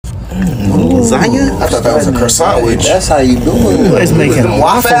Lasagna? I thought that was a croissant with. That's how you do it. It's making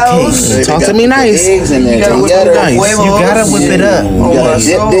waffle cake. Talk to me nice. Eggs in there. You gotta whip it up. You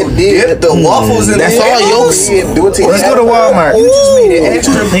gotta dip the waffles in there. That's all yolks. Let's go to Walmart. You just made it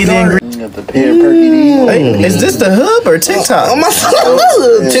extra. The pear perky. Hey, is this the hub or TikTok? Oh my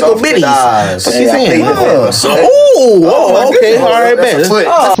god, tickle bitties. What you saying? Oh, okay, all right, bet.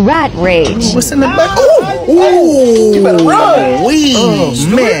 Rat rage. What's in the back? Ooh, you better run.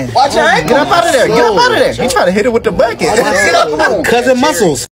 Man, Watch your ankle. get up out of there. Get up out of there. You trying to hit it with the bucket? Cousin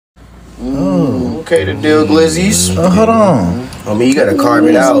muscles. Okay, the deal, glizzies. Hold on. I mean, you gotta carve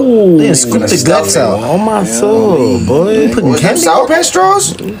it out. Then scoop the guts out. Oh my soul, boy. Putting Was that candy. Sour Patch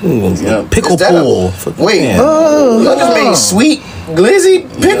straws? Pickle Is that pool. Wait, you just made sweet glizzy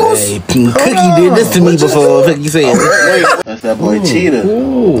pickles? Hey, Cookie did this to me before. You said. That's that boy Cheetah.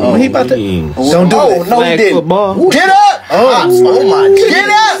 Oh, he about to. Don't do it. No, he didn't. Football. Get up! Oh my. Get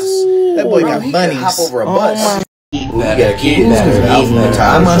up! That boy got bunnies. Hop over a bus. We got kids. I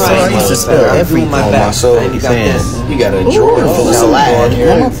used to spell everything. On my soul. You got a drawer full of salad.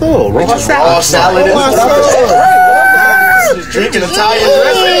 On my soul. Raw Raw salad. On my Just drinking Italian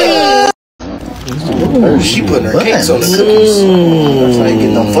dressing. She putting her cakes on the cookies. That's how you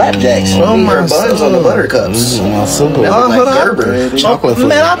get them flapjacks. Her buns on the buttercups. That look like Gerber. Chocolate.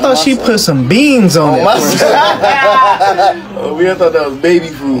 Man, I thought she put some beans on it. Oh, we thought that was baby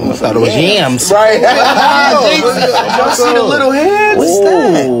food. I thought it was yams. Right. Y'all see the little heads? What's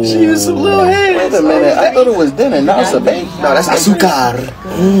that? She used some little heads. Wait a minute. I thought it was dinner. Now it's a bake. No, that's azúcar.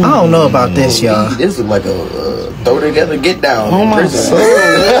 I don't know about this, y'all. This is like a throw together, get down. Oh my soul.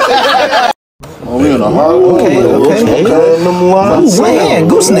 Oh, we on a hard one. Okay. Man,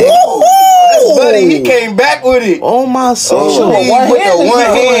 gooseneck. Buddy, he came back with it. Oh my soul. With the one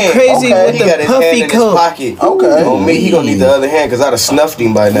hand. Crazy with He the got his puffy hand in his coat. pocket. Okay. On me, he gonna need the other hand because I'd have snuffed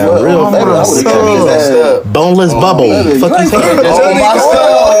him by now. Real Baby, I fast. would've That means got that's his up. Boneless bubble. Fuck you saying? Oh my soul.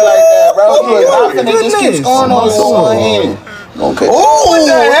 like that, bro. How can it just keep going on with one hand? Okay. Oh, with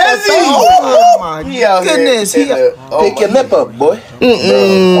the heavy. Oh my He out here goodness. in the- oh Pick my your lip up, boy.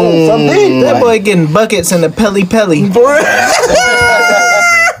 Oh, from deep. That boy getting buckets in the pelly.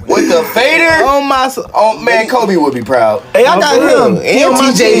 With the fader. Oh my soul. Oh man, Kobe would be proud. Hey, I got him. He on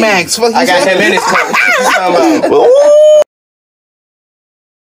my TJ team. Maxx. Fuck I you got saying? him in his coat. What you talking about?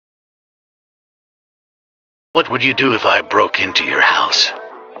 What would you do if I broke into your house?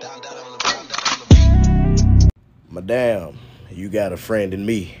 Madame, you got a friend in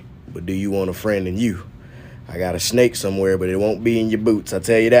me, but do you want a friend in you? I got a snake somewhere, but it won't be in your boots, I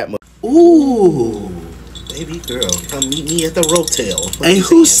tell you that much. Ooh, baby girl, come meet me at the Rotel. Hey,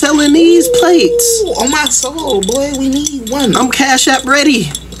 who's selling these plates? Ooh, on my soul, boy, we need one. I'm Cash App ready.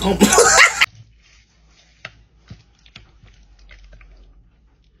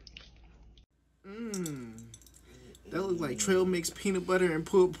 That looks like trail mix peanut butter and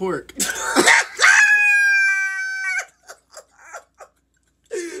pulled pork.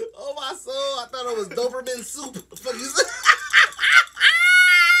 Oh my soul, I thought it was Doberman soup. Fuck you say?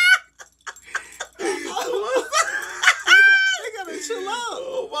 They gotta chill out.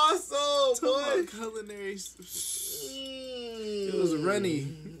 Oh my soul, boy. Culinary. It was runny.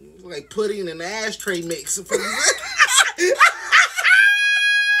 Like pudding and ashtray mix. Fuck you say?